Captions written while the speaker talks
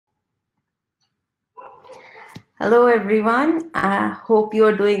Hello everyone, I hope you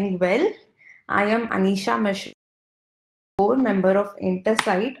are doing well. I am Aanisha Mishra, board member of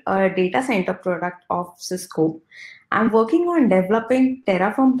Intersight, a data center product of Cisco. I'm working on developing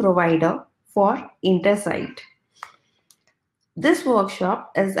Terraform provider for Intersight. This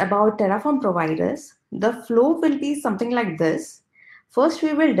workshop is about Terraform providers. The flow will be something like this. First,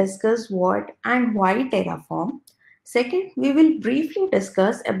 we will discuss what and why Terraform. Second, we will briefly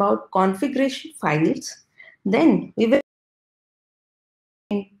discuss about configuration files. Then we will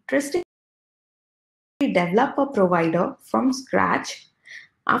interesting develop a provider from scratch.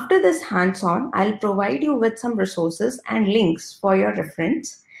 After this hands-on, I'll provide you with some resources and links for your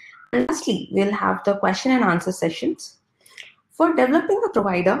reference. And lastly, we'll have the question and answer sessions. For developing a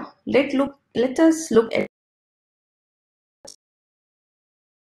provider, let us look at.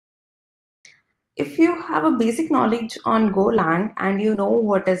 If you have a basic knowledge on Golang and you know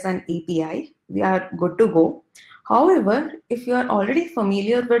what is an API, we are good to go. However, if you are already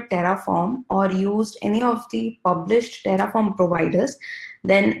familiar with Terraform or used any of the published Terraform providers,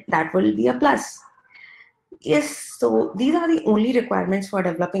 then that will be a plus. Yes, so these are the only requirements for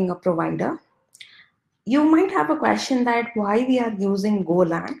developing a provider. You might have a question that why we are using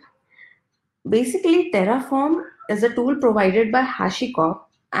Golang. Basically, Terraform is a tool provided by HashiCorp,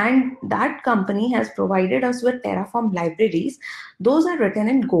 and that company has provided us with Terraform libraries. Those are written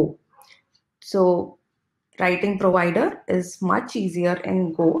in Go. So writing provider is much easier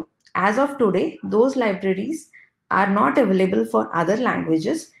in Go. As of today, those libraries are not available for other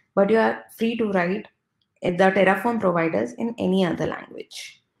languages, but you are free to write the Terraform providers in any other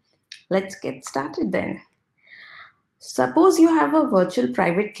language. Let's get started then. Suppose you have a virtual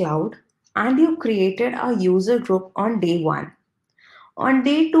private cloud and you created a user group on day one. On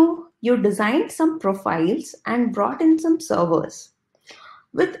day two, you designed some profiles and brought in some servers.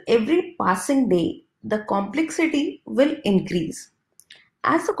 With every passing day, the complexity will increase.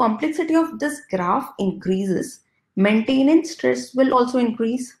 As the complexity of this graph increases, maintenance stress will also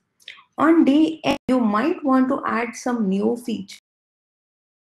increase. On day end, you might want to add some new features.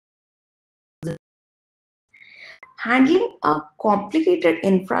 Handling a complicated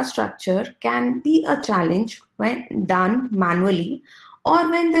infrastructure can be a challenge when done manually or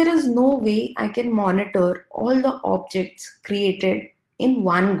when there is no way I can monitor all the objects created in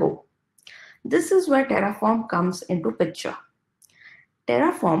one go. This is where Terraform comes into picture.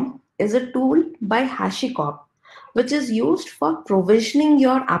 Terraform is a tool by HashiCorp which is used for provisioning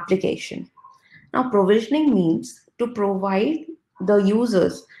your application. Now, provisioning means to provide the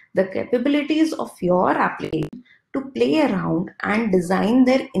users the capabilities of your application to play around and design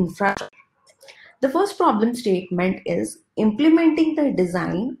their infrastructure. The first problem statement is implementing the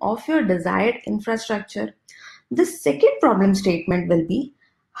design of your desired infrastructure. The second problem statement will be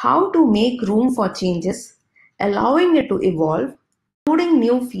how to make room for changes, allowing it to evolve, including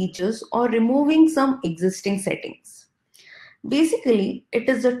new features or removing some existing settings. Basically, it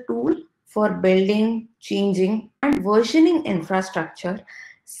is a tool for building, changing, and versioning infrastructure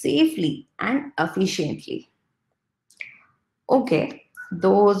safely and efficiently. Okay,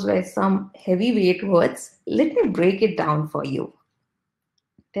 those were some heavyweight words. Let me break it down for you.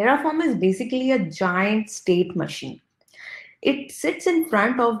 Terraform is basically a giant state machine. It sits in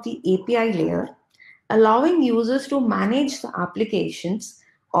front of the API layer, allowing users to manage the application's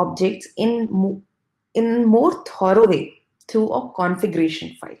objects in more thorough way through a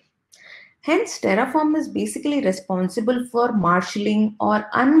configuration file. Hence, Terraform is basically responsible for marshalling or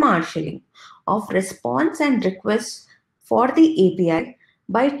unmarshalling of response and requests for the API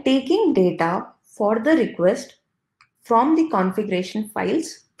by taking data for the request from the configuration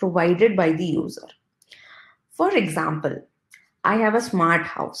files provided by the user. For example, I have a smart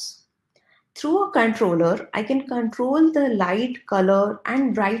house. Through a controller, I can control the light, color,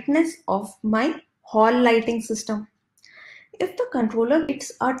 and brightness of my hall lighting system. If the controller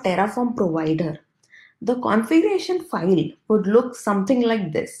gets a Terraform provider, the configuration file would look something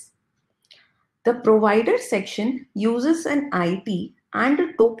like this. The provider section uses an IP and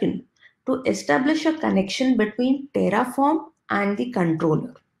a token to establish a connection between Terraform and the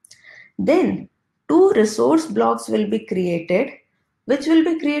controller. Then, two resource blocks will be created, which will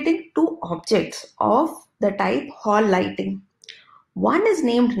be creating two objects of the type hall lighting. One is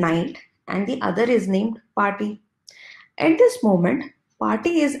named night and the other is named party. At this moment,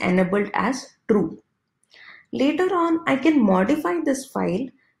 party is enabled as true. Later on, I can modify this file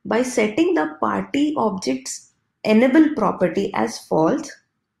by setting the party object's enable property as false,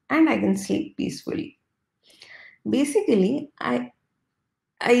 and I can sleep peacefully. Basically, I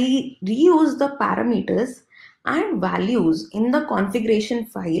reuse the parameters and values in the configuration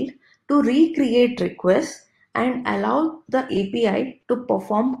file to recreate requests and allow the API to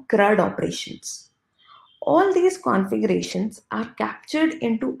perform CRUD operations. All these configurations are captured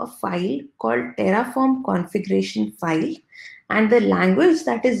into a file called Terraform configuration file, and the language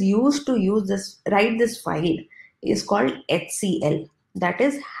that is used to write this file is called HCL, that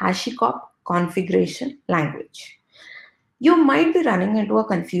is HashiCorp configuration language. You might be running into a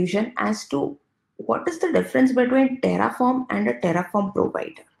confusion as to what is the difference between Terraform and a Terraform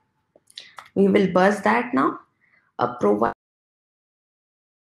provider. We will buzz that now. A provider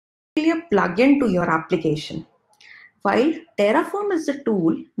is a plugin to your application, while Terraform is the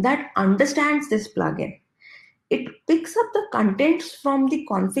tool that understands this plugin. It picks up the contents from the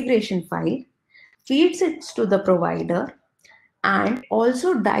configuration file, feeds it to the provider, and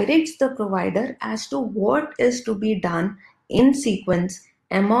also directs the provider as to what is to be done in sequence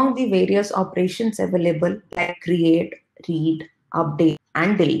among the various operations available, like create, read, update,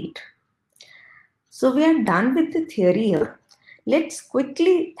 and delete. So we are done with the theory here. Let's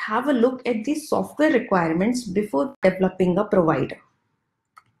quickly have a look at the software requirements before developing a provider.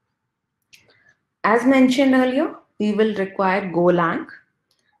 As mentioned earlier, we will require Golang.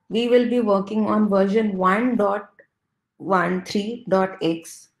 We will be working on version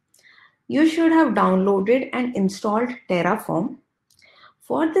 1.13.x. You should have downloaded and installed Terraform.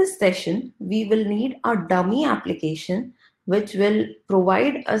 For this session, we will need a dummy application which will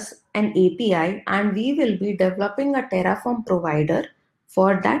provide us an API, and we will be developing a Terraform provider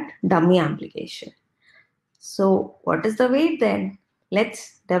for that dummy application. So what is the wait then?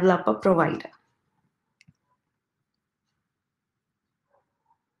 Let's develop a provider.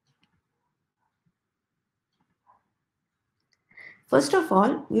 First of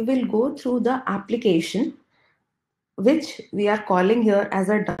all, we will go through the application, which we are calling here as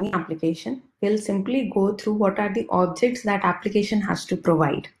a dummy application. We'll simply go through what are the objects that application has to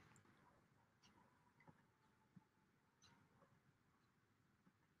provide.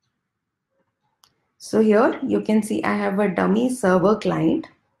 So here you can see I have a dummy server client.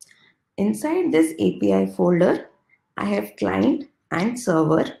 Inside this API folder, I have client and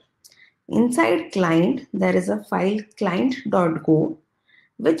server. Inside client, there is a file client.go,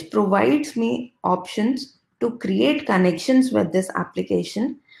 which provides me options to create connections with this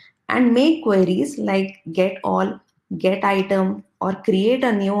application and make queries like get all, get item, or create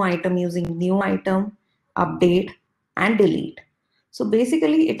a new item using new item, update, and delete. So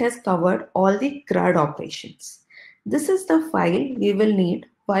basically it has covered all the CRUD operations. This is the file we will need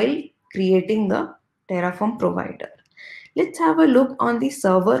while creating the Terraform provider. Let's have a look on the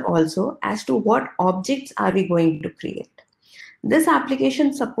server also as to what objects are we going to create. This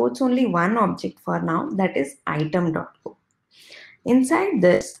application supports only one object for now, that is item.go. Inside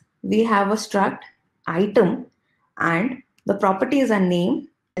this, we have a struct item, and the properties are name,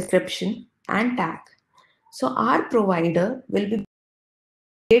 description, and tag. So our provider will be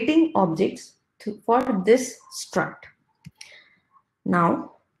creating objects for this struct.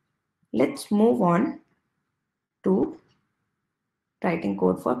 Now, let's move on to writing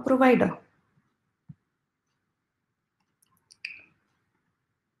code for provider.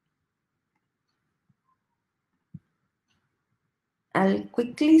 I'll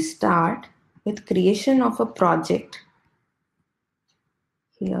quickly start with creation of a project.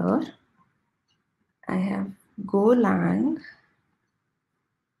 Here I have Golang.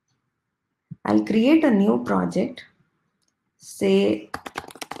 I'll create a new project, say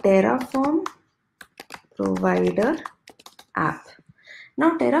Terraform provider app.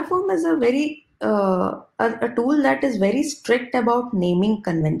 Now Terraform is a very a tool that is very strict about naming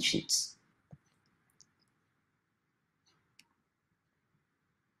conventions.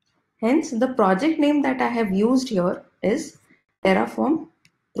 Hence, the project name that I have used here is Terraform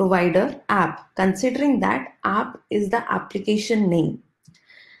provider app, considering that app is the application name.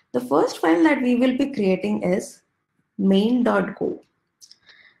 The first file that we will be creating is main.go.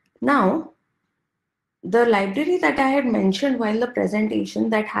 Now, the library that I had mentioned while the presentation,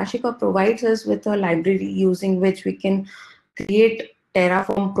 that HashiCorp provides us with a library using which we can create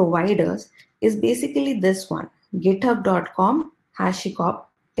Terraform providers, is basically this one, github.com HashiCorp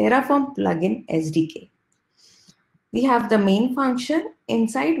Terraform plugin SDK. We have the main function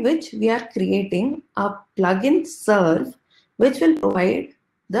inside which we are creating a plugin serve which will provide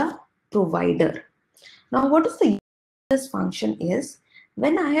the provider. Now, what is the use of this function is,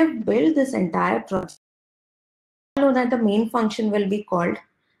 when I have built this entire project, I know that the main function will be called.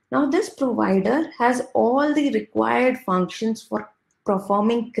 Now, this provider has all the required functions for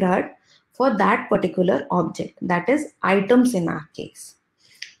performing CRUD for that particular object, that is items in our case.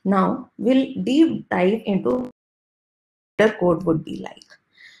 Now, we'll deep dive into what the code would be like.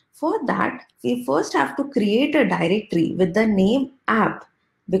 For that, we first have to create a directory with the name app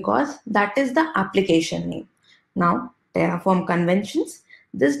because that is the application name. Now, Terraform conventions,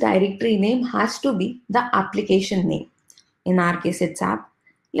 this directory name has to be the application name. In our case, it's app.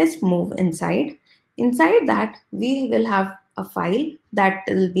 Let's move inside. Inside that, we will have a file that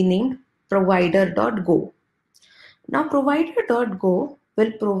will be named provider.go. Now, provider.go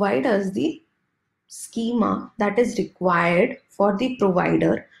will provide us the schema that is required for the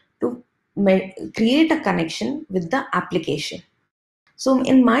provider to create a connection with the application. So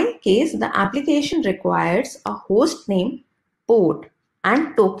in my case, the application requires a host name, port,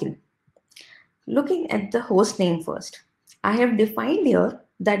 and token. Looking at the host name first, I have defined here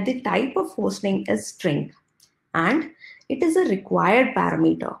that the type of hostname is string and it is a required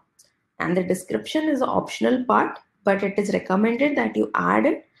parameter, and the description is an optional part, but it is recommended that you add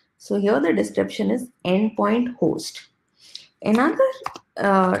it. So here the description is endpoint host.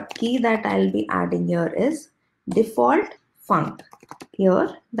 Another key that I'll be adding here is default func.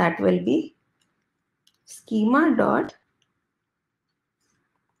 Here that will be schema dot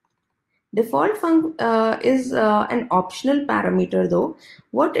default func is an optional parameter though.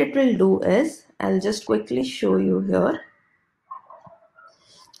 What it will do is, I'll just quickly show you here.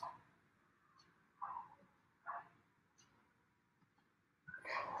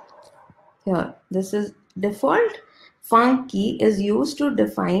 Here, this is default func key is used to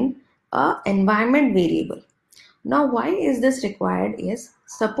define a environment variable. Now, why is this required is,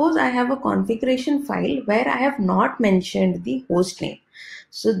 suppose I have a configuration file where I have not mentioned the host name.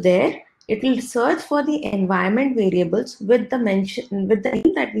 So there, it will search for the environment variables with the name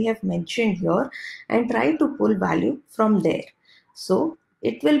that we have mentioned here and try to pull value from there. So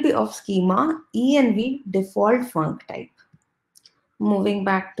it will be of schema env default func type. Moving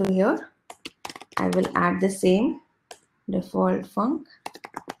back to here, I will add the same default func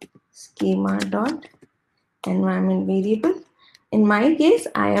schema dot environment variable. In my case,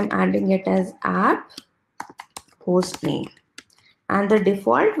 I am adding it as app host name, and the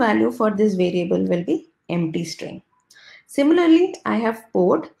default value for this variable will be empty string. Similarly, I have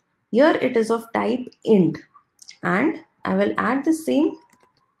port. Here it is of type int, and I will add the same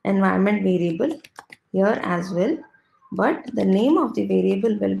environment variable here as well, but the name of the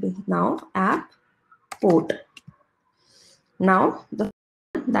variable will be now app port. Now the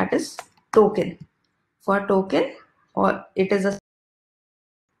that is token. For token, or it is a,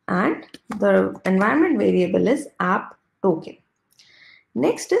 and the environment variable is app token.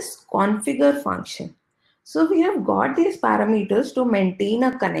 Next is configure function. So we have got these parameters to maintain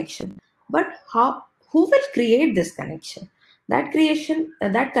a connection, but who will create this connection? That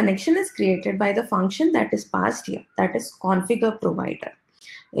connection is created by the function that is passed here, that is configure provider.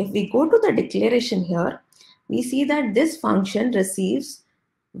 If we go to the declaration here, we see that this function receives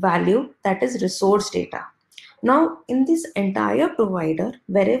value that is resource data. Now in this entire provider,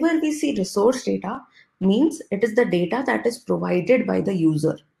 wherever we see resource data, means it is the data that is provided by the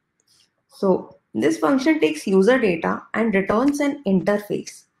user. So this function takes user data and returns an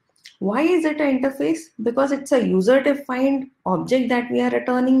interface. Why is it an interface? Because it's a user defined object that we are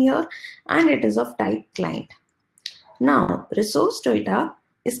returning here, and it is of type client. Now resource data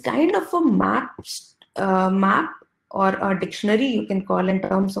is kind of a map or a dictionary, you can call in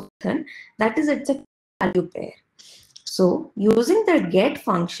terms of Python. That is, it's a value pair. So using the get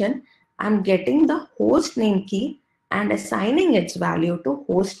function, I'm getting the host name key and assigning its value to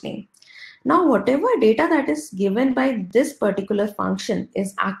host name. Now whatever data that is given by this particular function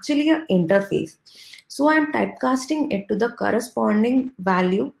is actually an interface. So I'm typecasting it to the corresponding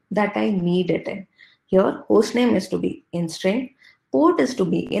value that I need it in. Here host name is to be in string, port is to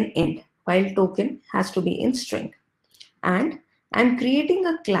be in int, while token has to be in string. And I'm creating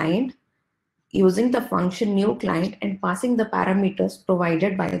a client using the function new client and passing the parameters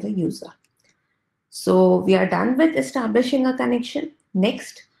provided by the user. So we are done with establishing a connection.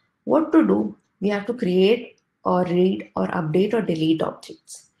 Next, what to do? We have to create or read or update or delete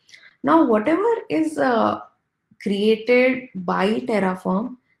objects. Now, whatever is created by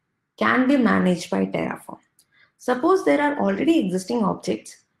Terraform can be managed by Terraform. Suppose there are already existing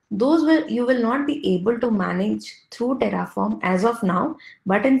objects. Those you will not be able to manage through Terraform as of now,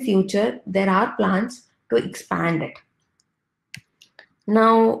 but in future there are plans to expand it.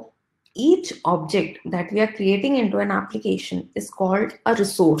 Now, each object that we are creating into an application is called a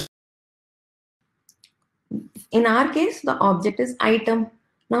resource. In our case, the object is item.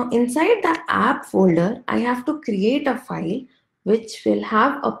 Now, inside the app folder, I have to create a file which will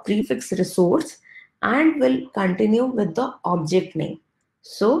have a prefix resource and will continue with the object name.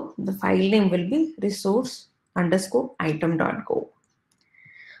 So the file name will be resource_item.go.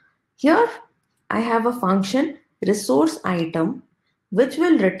 Here I have a function resource item which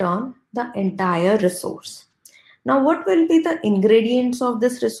will return the entire resource. Now what will be the ingredients of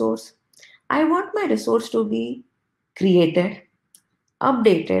this resource? I want my resource to be created,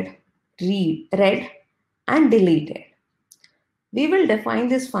 updated, read, and deleted. We will define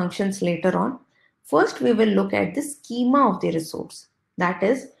these functions later on. First, we will look at the schema of the resource. That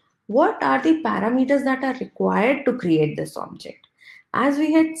is, what are the parameters that are required to create this object? As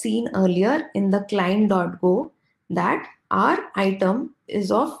we had seen earlier in the client.go, that our item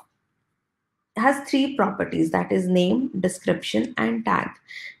has three properties, that is name, description, and tag.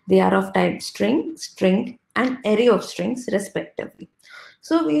 They are of type string, string, and array of strings respectively.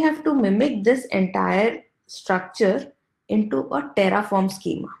 So we have to mimic this entire structure into a Terraform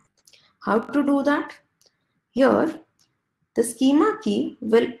schema. How to do that? Here, the schema key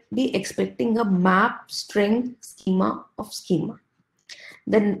will be expecting a map string schema of schema.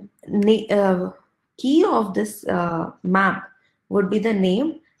 The key of this map would be the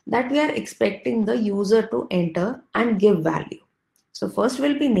name that we are expecting the user to enter and give value. So first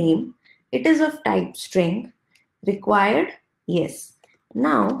will be name. It is of type string. Required? Yes.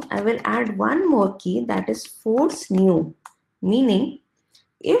 Now I will add one more key, that is force new, meaning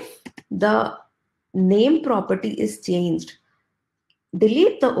if the name property is changed,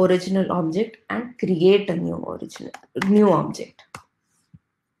 delete the original object and create a new object.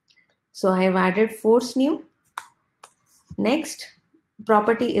 So I have added force new. Next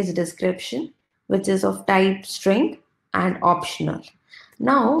property is description, which is of type string and optional.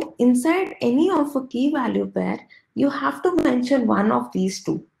 Now inside any of a key value pair, you have to mention one of these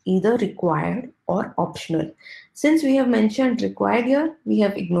two, either required or optional. Since we have mentioned required here, we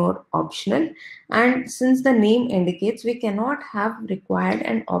have ignored optional. And since the name indicates, we cannot have required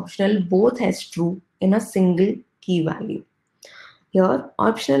and optional both as true in a single key value. Here,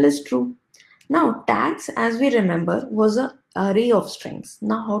 optional is true. Now, tags, as we remember, was an array of strings.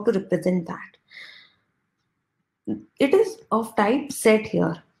 Now, how to represent that? It is of type set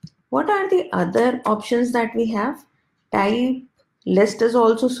here. What are the other options that we have? Type list is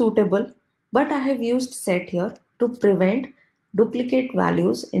also suitable, but I have used set here to prevent duplicate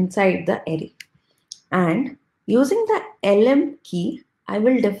values inside the array. And using the lm key, I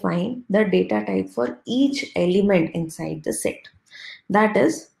will define the data type for each element inside the set. That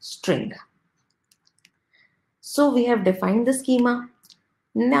is string. So we have defined the schema.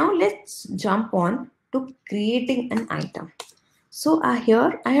 Now let's jump on to creating an item. So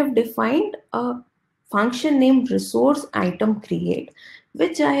here I have defined a function named resource item create,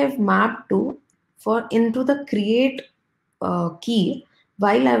 which I have mapped into the create key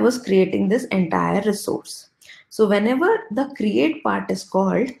while I was creating this entire resource. So whenever the create part is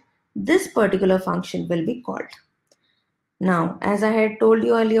called, this particular function will be called. Now, as I had told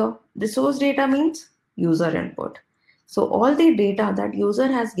you earlier, resource data means user input. So all the data that user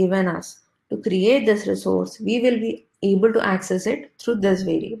has given us to create this resource, we will be able to access it through this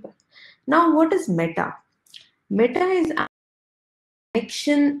variable. Now, what is meta? Meta is a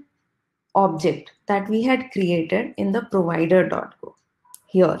connection object that we had created in the provider.go.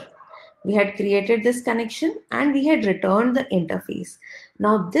 Here, we had created this connection and we had returned the interface.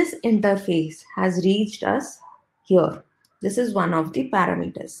 Now, this interface has reached us here. This is one of the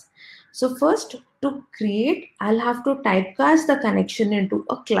parameters. So first, to create, I'll have to typecast the connection into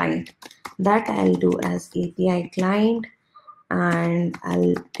a client. That I'll do as API client, and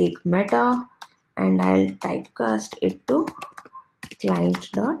I'll take meta and I'll typecast it to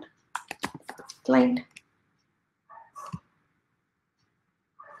client.client.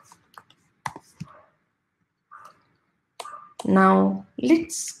 Now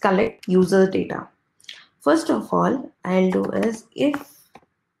let's collect user data. First of all, I'll do is if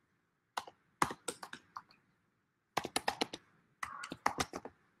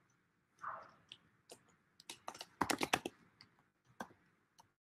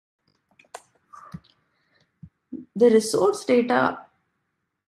the resource data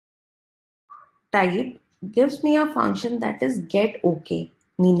type gives me a function that is get OK,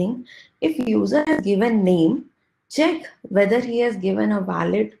 meaning if user has given name, check whether he has given a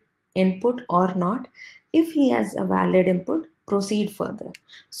valid input or not. If he has a valid input, proceed further.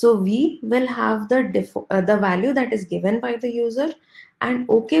 So we will have the value that is given by the user, and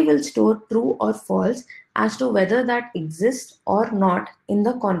OK will store true or false as to whether that exists or not in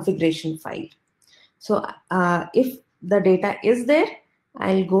the configuration file. So if the data is there,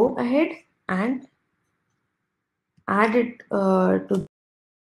 I'll go ahead and add it to.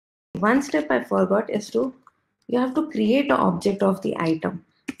 One step I forgot is you have to create an object of the item,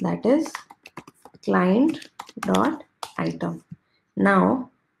 that is client.item. Now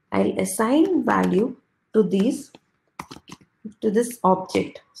I'll assign value to this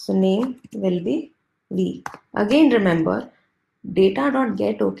object. So name will be V. Again, remember,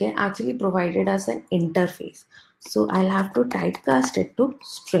 data.getOK actually provided us an interface. So I'll have to typecast it to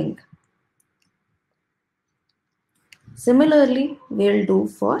string. Similarly, we'll do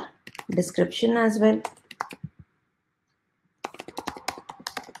for description as well.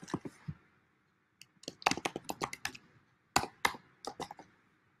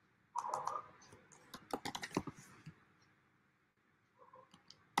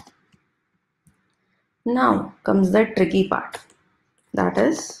 Now comes the tricky part, that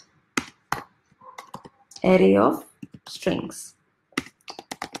is array of strings.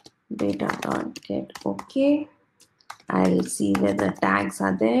 Data.getOK. I'll see whether tags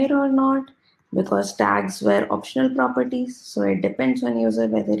are there or not, because tags were optional properties, so it depends on user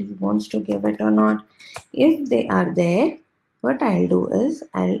whether he wants to give it or not. If they are there, what I'll do is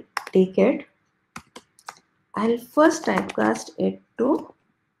I'll take it, I'll first typecast it to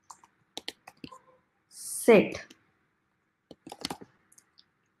set.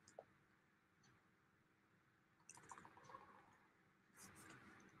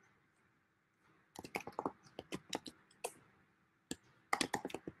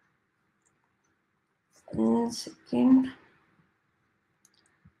 In a second,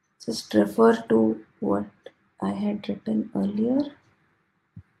 just refer to what I had written earlier.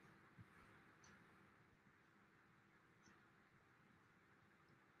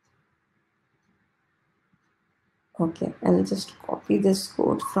 Okay, I'll just copy this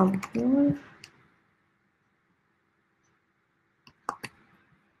code from here.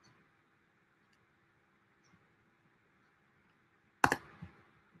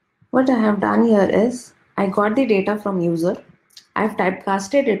 What I have done here is I got the data from user, I've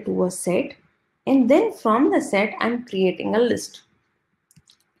typecasted it to a set, and then from the set I'm creating a list.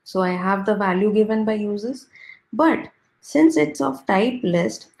 So I have the value given by users, but since it's of type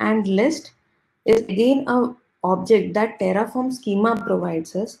list and list is again a object that Terraform schema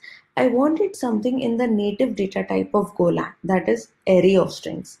provides us, I wanted something in the native data type of Golang, that is array of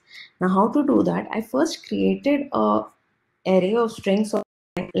strings. Now how to do that? I first created a array of strings of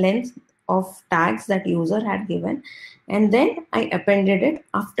length of tags that user had given, and then I appended it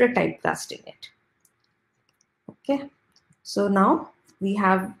after typecasting it. Okay, so now we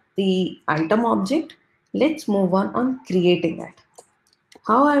have the item object. Let's move on creating it.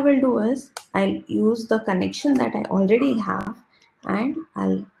 How I will do is I'll use the connection that I already have, and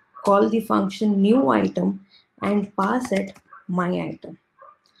I'll call the function new item and pass it my item.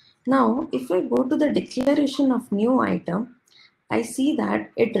 Now if I go to the declaration of new item, I see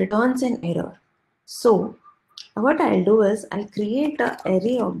that it returns an error. So what I'll do is I'll create an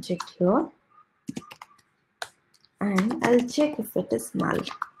array object here, and I'll check if it is null.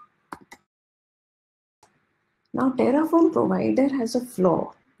 Now Terraform provider has a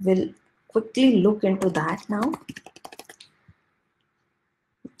flaw. We'll quickly look into that now.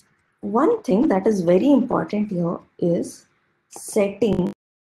 One thing that is very important here is setting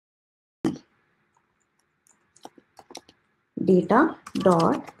data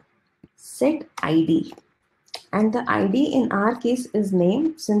dot set ID, and the ID in our case is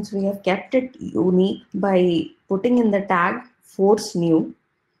name, since we have kept it unique by putting in the tag force new.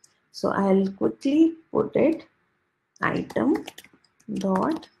 So I'll quickly put it item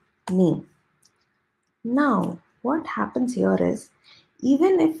dot name. Now what happens here is,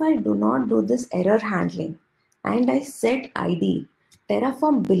 even if I do not do this error handling and I set ID,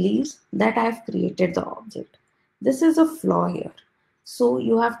 Terraform believes that I have created the object. This is a flaw here. So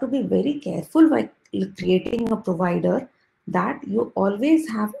you have to be very careful while creating a provider that you always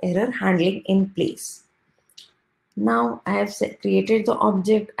have error handling in place. Now I have created the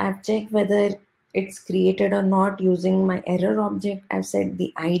object. I've checked whether it's created or not using my error object. I've set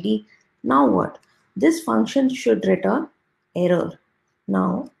the ID. Now what? This function should return error.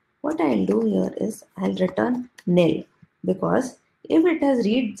 Now what I'll do here is I'll return nil, because if it has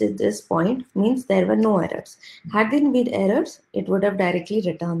reached this point means there were no errors. Had there been errors, it would have directly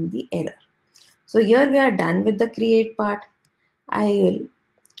returned the error. So here we are done with the create part. I will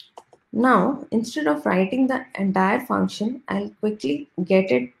now, instead of writing the entire function, I'll quickly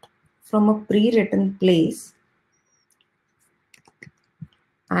get it from a pre-written place,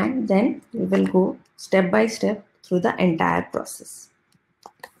 and then we will go step by step through the entire process.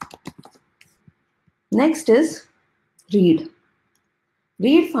 Next is read.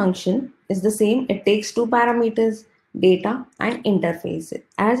 Read function is the same. It takes two parameters, data and interface.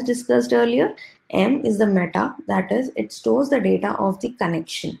 As discussed earlier, M is the meta, that is, it stores the data of the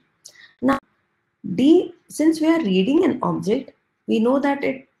connection. Now, D, since we are reading an object, we know that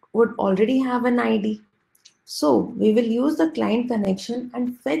it would already have an ID. So we will use the client connection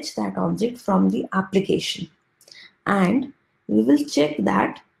and fetch that object from the application. And we will check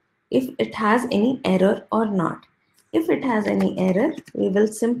that if it has any error or not. If it has any error, we will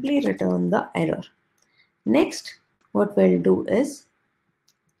simply return the error. Next, what we'll do is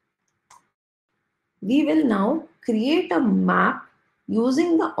we will now create a map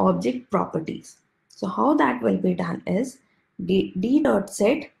using the object properties. So how that will be done is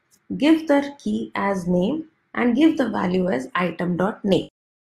d.set, give the key as name and give the value as item.name.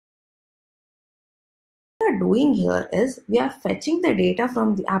 What we are doing here is we are fetching the data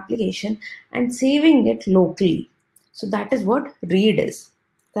from the application and saving it locally. So that is what read is,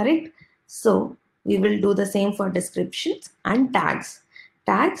 correct? So we will do the same for descriptions and tags.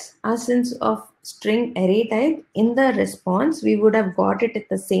 Tags are since of string array type. In the response, we would have got it in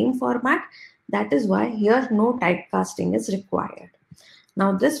the same format. That is why here no typecasting is required.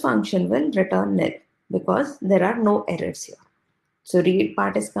 Now this function will return nil because there are no errors here. So read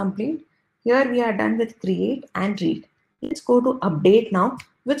part is complete. Here we are done with create and read. Let's go to update now,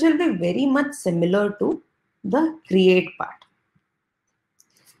 which will be very much similar to the create part.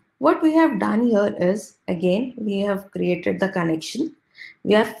 What we have done here is, again, we have created the connection.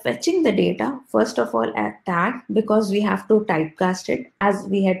 We are fetching the data, first of all, at tag because we have to typecast it as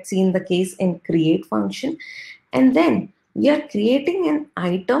we had seen the case in create function. And then we are creating an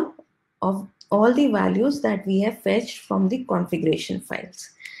item of all the values that we have fetched from the configuration files.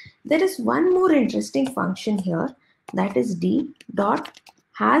 There is one more interesting function here, that is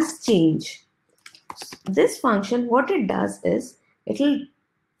d.hasChange. This function, what it does is it will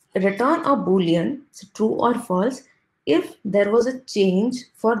return a boolean, so true or false, if there was a change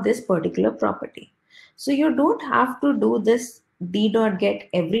for this particular property. So you don't have to do this d.get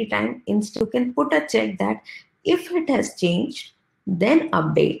every time. Instead, you can put a check that if it has changed, then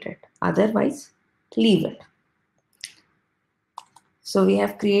update it. Otherwise, leave it. So we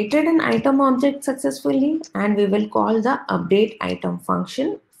have created an item object successfully, and we will call the update item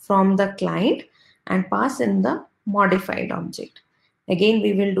function from the client and pass in the modified object. Again,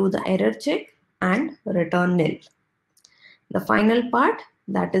 we will do the error check and return nil. The final part,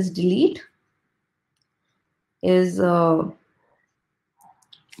 that is delete, is the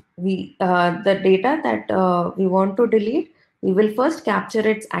data that we want to delete. We will first capture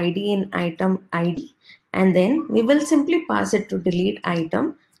its ID in item ID, and then we will simply pass it to delete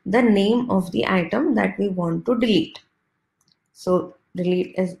item, the name of the item that we want to delete. So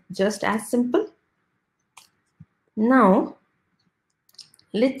delete is just as simple. Now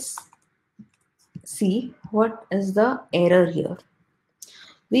let's see what is the error here.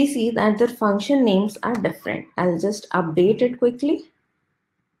 We see that the function names are different. I'll just update it quickly.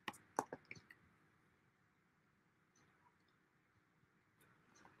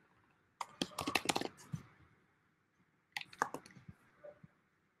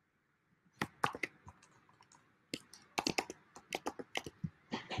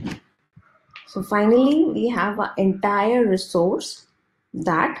 So finally, we have an entire resource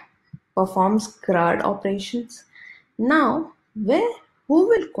that performs CRUD operations. Now, who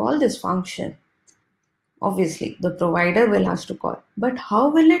will call this function? Obviously, the provider will have to call. But how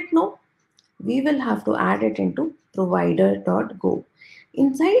will it know? We will have to add it into provider.go.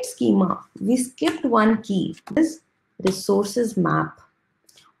 Inside schema, we skipped one key, this resources map.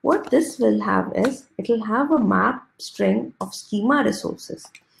 What this will have is, it will have a map string of schema resources.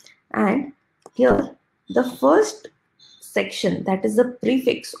 And here, the first section, that is the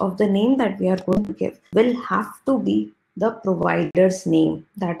prefix of the name that we are going to give, will have to be the provider's name,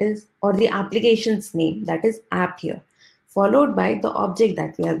 that is, or the application's name, that is app here, followed by the object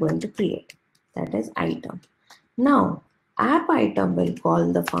that we are going to create, that is item. Now, app item will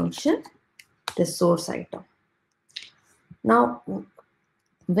call the function resource item. Now,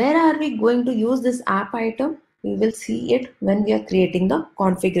 where are we going to use this app item? We will see it when we are creating the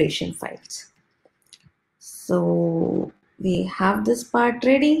configuration files. So we have this part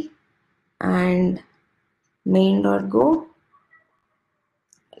ready, and main.go,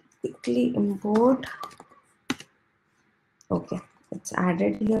 quickly import. Okay, it's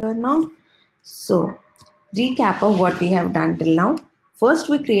added here now. So recap of what we have done till now. First,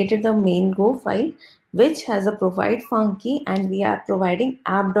 we created the main.go file, which has a provide funky, and we are providing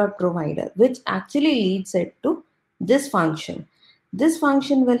app.provider, which actually leads it to this function. This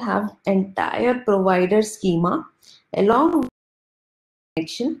function will have entire provider schema along with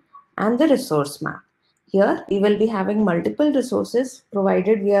connection and the resource map. Here we will be having multiple resources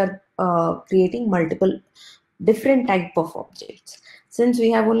provided we are creating multiple different type of objects. Since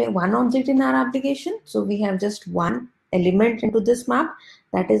we have only one object in our application, so we have just one element into this map,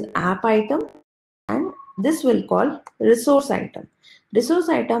 that is app item, and this will call resource item. Resource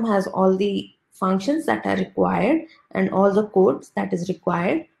item has all the functions that are required and all the codes that is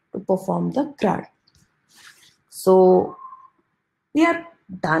required to perform the CRUD. So we are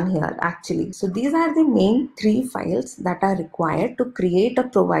done here actually. So these are the main 3 files that are required to create a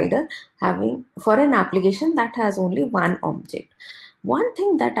provider having for an application that has only one object. One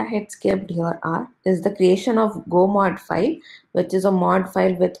thing that I had skipped here is the creation of Go mod file, which is a mod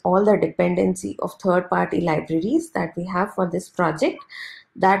file with all the dependency of third-party libraries that we have for this project.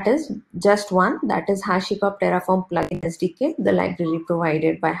 That is just one, that is HashiCorp Terraform plugin SDK, the library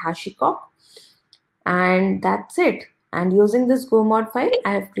provided by HashiCorp. And that's it. And using this Go mod file,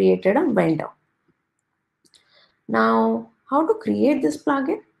 I have created a vendor. Now, how to create this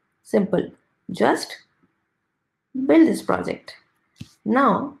plugin? Simple. Just build this project.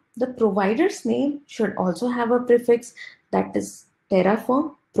 Now, the provider's name should also have a prefix, that is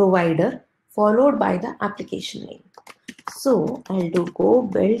Terraform provider followed by the application name. So I'll do go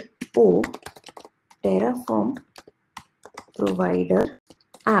build o Terraform provider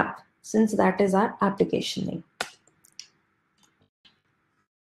app, since that is our application name.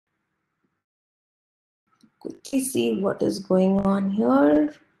 Quickly see what is going on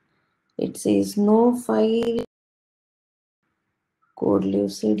here. It says no file, code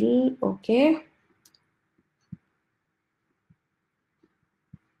lucidl, okay.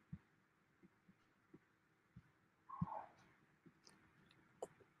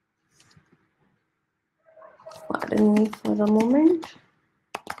 Pardon me for a moment.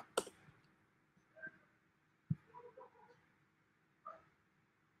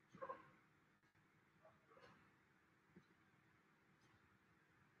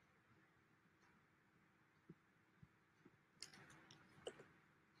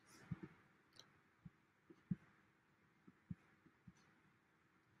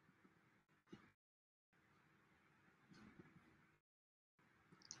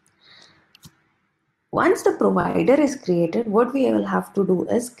 Once the provider is created, what we will have to do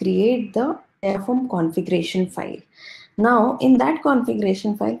is create the Terraform configuration file. Now, in that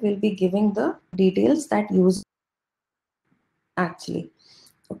configuration file, we'll be giving the details that use actually.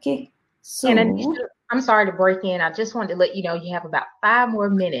 Okay. So, and Aanisha, I'm sorry to break in. I just wanted to let you know you have about 5 more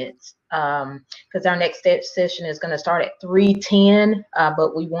minutes because our next session is going to start at 3:10.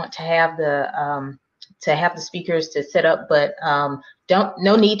 But we want to have the speakers to set up, but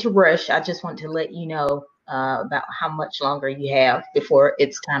no need to rush. I just want to let you know about how much longer you have before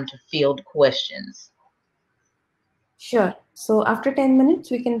it's time to field questions. Sure. So after 10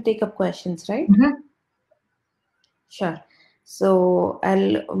 minutes, we can take up questions, right? Mm-hmm. Sure. So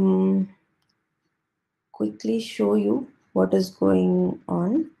I'll quickly show you what is going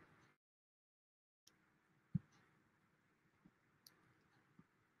on.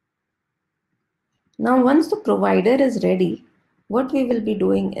 Now, once the provider is ready, what we will be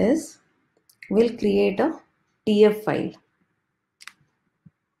doing is we'll create a TF file.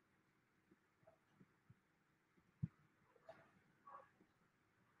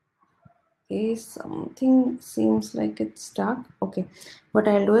 Okay, something seems like it's stuck. Okay, what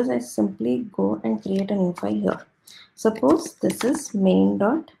I'll do is I simply go and create a new file here. Suppose this is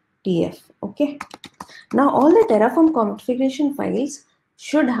main.tf. Okay, now all the Terraform configuration files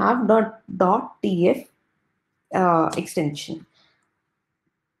should have .tf extension.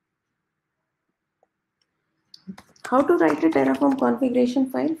 How to write a Terraform configuration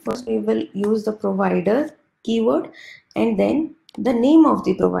file? First, we will use the provider keyword and then the name of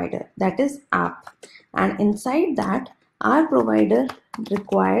the provider, that is app. And inside that, our provider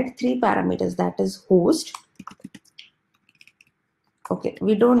required 3 parameters, that is host. Okay,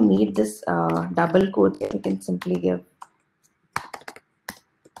 we don't need this double quote. We can simply give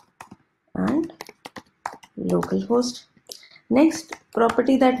and localhost. Next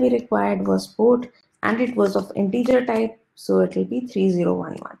property that we required was port, and it was of integer type, so it will be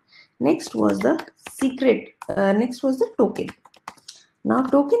 3011. Next was the secret, next was the token. Now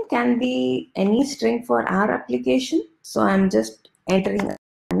token can be any string for our application, so I'm just entering a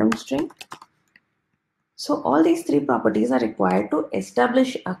random string. So all these 3 properties are required to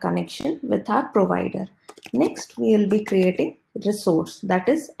establish a connection with our provider. Next, we will be creating resource, that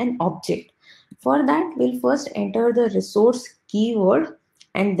is an object. For that, we'll first enter the resource keyword,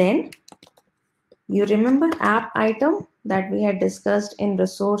 and then you remember app item that we had discussed in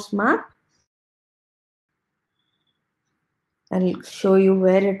resource map. I'll show you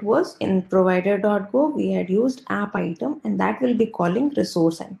where it was. In provider.go, we had used app item, and that will be calling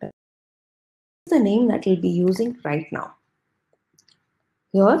resource item. This is the name that we'll be using right now.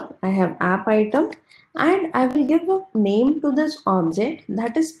 Here I have app item, and I will give a name to this object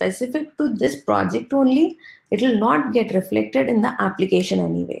that is specific to this project only. It will not get reflected in the application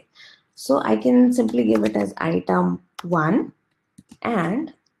anyway. So I can simply give it as item 1,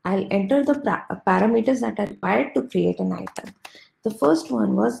 and I'll enter the parameters that are required to create an item. The first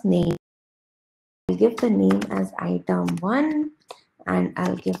one was name. I'll give the name as item 1, and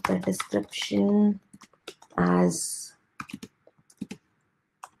I'll give the description as,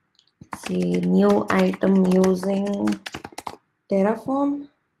 say, new item using Terraform,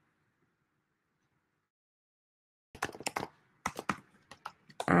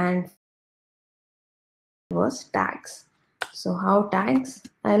 and was tags. So how tags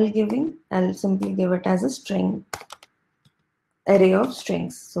I'll simply give it as a string, array of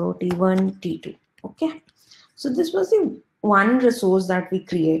strings. So T1, T2. Okay. So this was the one resource that we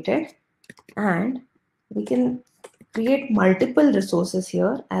created, and we can create multiple resources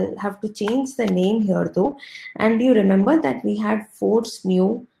here. I'll have to change the name here though. And you remember that we had force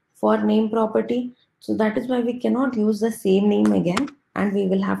new for name property. So that is why we cannot use the same name again, and we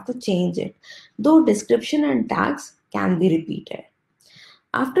will have to change it. Though description and tags can be repeated.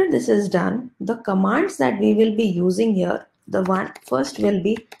 After this is done, the commands that we will be using here, the one first will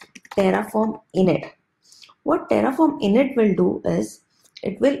be Terraform init. What Terraform init will do is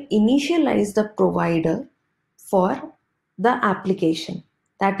it will initialize the provider for the application.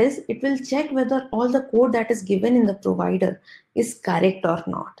 That is, it will check whether all the code that is given in the provider is correct or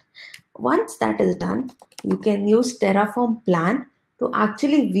not. Once that is done, you can use Terraform plan to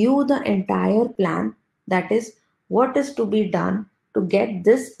actually view the entire plan, that is, what is to be done to get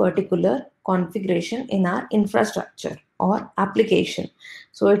this particular configuration in our infrastructure or application.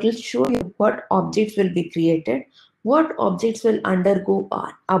 So it will show you what objects will be created, what objects will undergo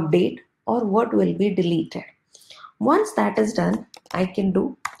an update, or what will be deleted. Once that is done, I can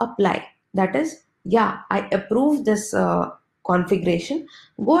do apply. That is, yeah, I approve this configuration.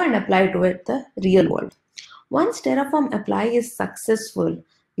 Go and apply to it the real world. Once Terraform apply is successful,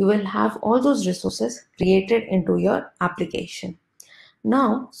 you will have all those resources created into your application.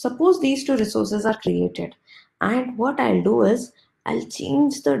 Now, suppose these two resources are created, and what I'll do is I'll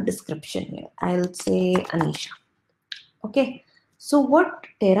change the description here. I'll say Anisha. Okay, so what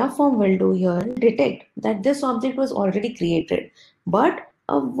Terraform will do here, detect that this object was already created, but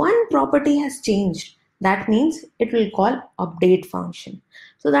one property has changed. That means it will call update function.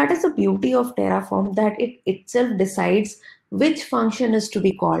 So that is the beauty of Terraform, that it itself decides which function is to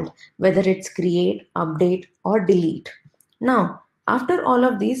be called, whether it's create, update, or delete. Now, after all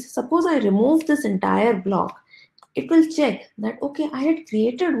of these, suppose I remove this entire block, it will check that, okay, I had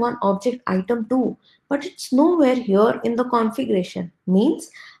created one object item 2, but it's nowhere here in the configuration. Means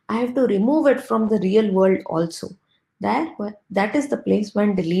I have to remove it from the real world also. That is the place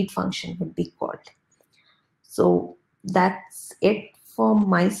when delete function would be called. So that's it from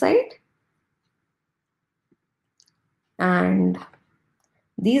my side. And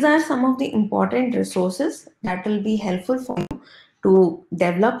these are some of the important resources that will be helpful for you to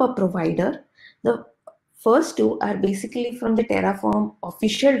develop a provider. The first two are basically from the Terraform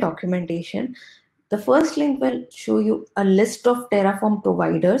official documentation. The first link will show you a list of Terraform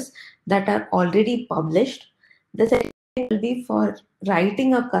providers that are already published. The second will be for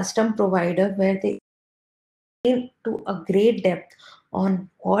writing a custom provider where they to a great depth on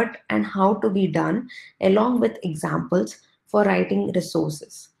what and how to be done, along with examples for writing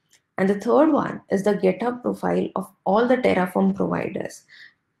resources. And the third one is the GitHub profile of all the Terraform providers.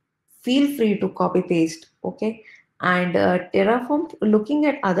 Feel free to copy paste, okay? And Terraform, looking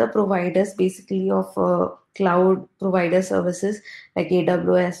at other providers basically of cloud provider services like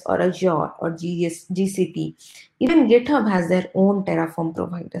AWS or Azure or GCP. Even GitHub has their own Terraform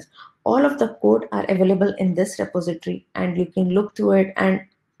providers. All of the code are available in this repository, and you can look through it and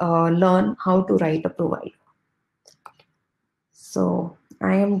learn how to write a provider. So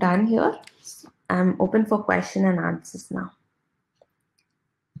I am done here. I'm open for question and answers now.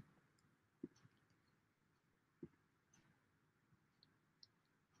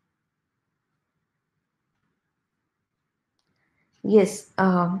 Yes,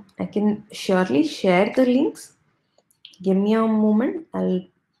 I can surely share the links. Give me a moment. I'll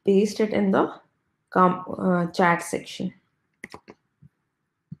paste it in the chat section.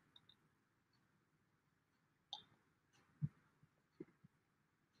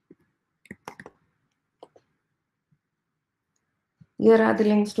 Here are the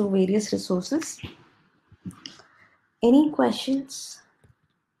links to various resources. Any questions?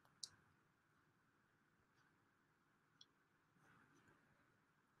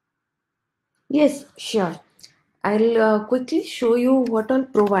 Yes, sure. I'll quickly show you what all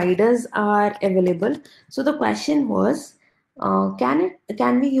providers are available. So the question was,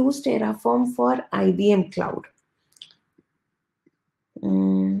 can we use Terraform for IBM Cloud?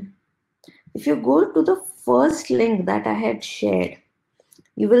 Mm, if you go to the first link that I had shared,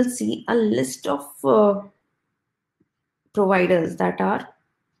 you will see a list of providers that are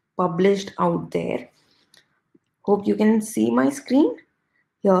published out there. Hope you can see my screen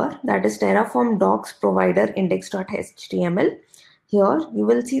here. That is Terraform docs provider index.html. Here you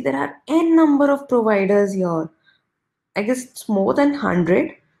will see there are n number of providers here. I guess it's more than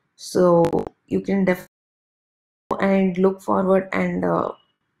 100. So you can definitely and look forward and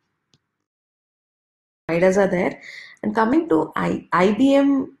providers are there. And coming to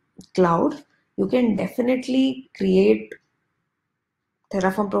IBM Cloud, you can definitely create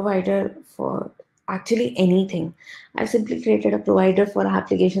Terraform provider for actually anything. I've simply created a provider for an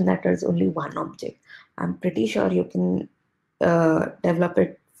application that has only one object. I'm pretty sure you can develop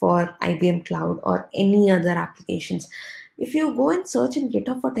it for IBM Cloud or any other applications. If you go and search in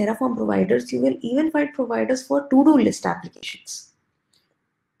GitHub for Terraform providers, you will even find providers for to-do list applications.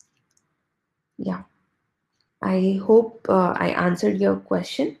 Yeah, I hope I answered your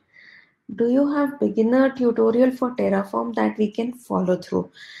question. Do you have beginner tutorial for Terraform that we can follow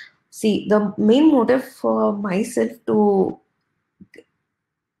through? See, the main motive for myself to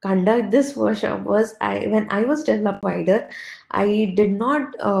conduct this workshop was when I was developer provider, I did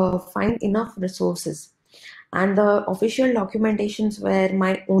not find enough resources, and the official documentations were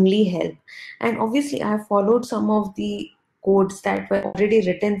my only help. And obviously, I have followed some of the codes that were already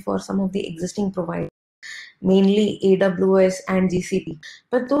written for some of the existing providers, mainly AWS and GCP.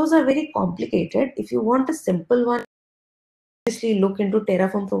 But those are very complicated. If you want a simple one, obviously look into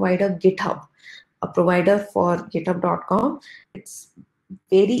Terraform provider GitHub, a provider for github.com. It's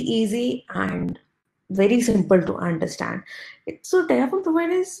very easy and very simple to understand. So Terraform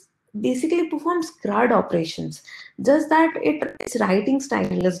providers basically performs CRUD operations, just that its writing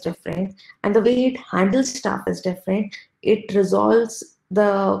style is different and the way it handles stuff is different. It resolves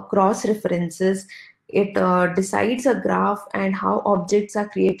the cross references. It decides a graph and how objects are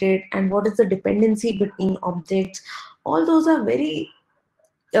created and what is the dependency between objects. All those are very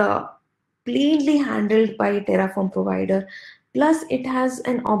uh, plainly handled by Terraform provider. Plus, it has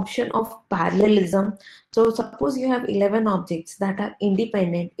an option of parallelism. So suppose you have 11 objects that are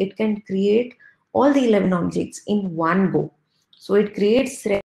independent, it can create all the 11 objects in one go. So it creates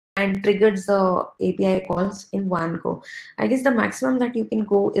and triggers the API calls in one go. I guess the maximum that you can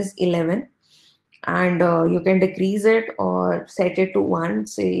go is 11, and you can decrease it or set it to 1.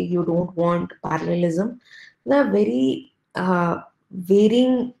 Say you don't want parallelism. There are very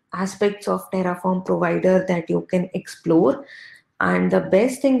varying aspects of Terraform provider that you can explore, and the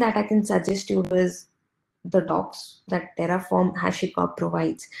best thing that I can suggest you is the docs that Terraform HashiCorp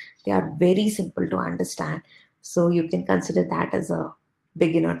provides. They are very simple to understand, so you can consider that as a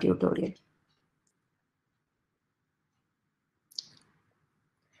beginner tutorial.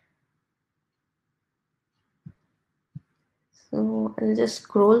 So I'll just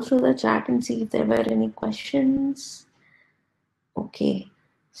scroll through the chat and see if there were any questions. Okay,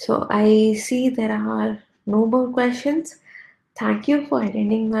 so I see there are no more questions. Thank you for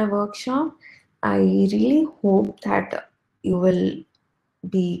attending my workshop. I really hope that you will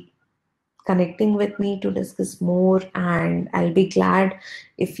be connecting with me to discuss more, and I'll be glad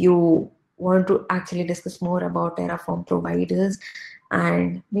if you want to actually discuss more about Terraform providers,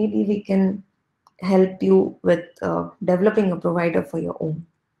 and maybe we can help you with developing a provider for your own.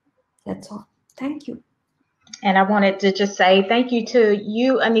 That's all. Thank you. And I wanted to just say thank you to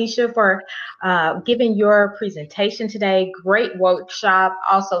you, Aanisha, for giving your presentation today. Great workshop.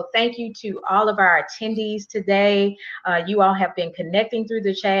 Also, thank you to all of our attendees today. You all have been connecting through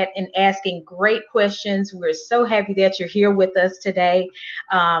the chat and asking great questions. We're so happy that you're here with us today.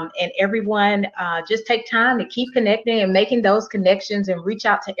 And everyone, just take time to keep connecting and making those connections and reach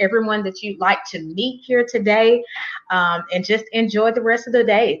out to everyone that you'd like to meet here today. And just enjoy the rest of the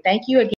day. Thank you again.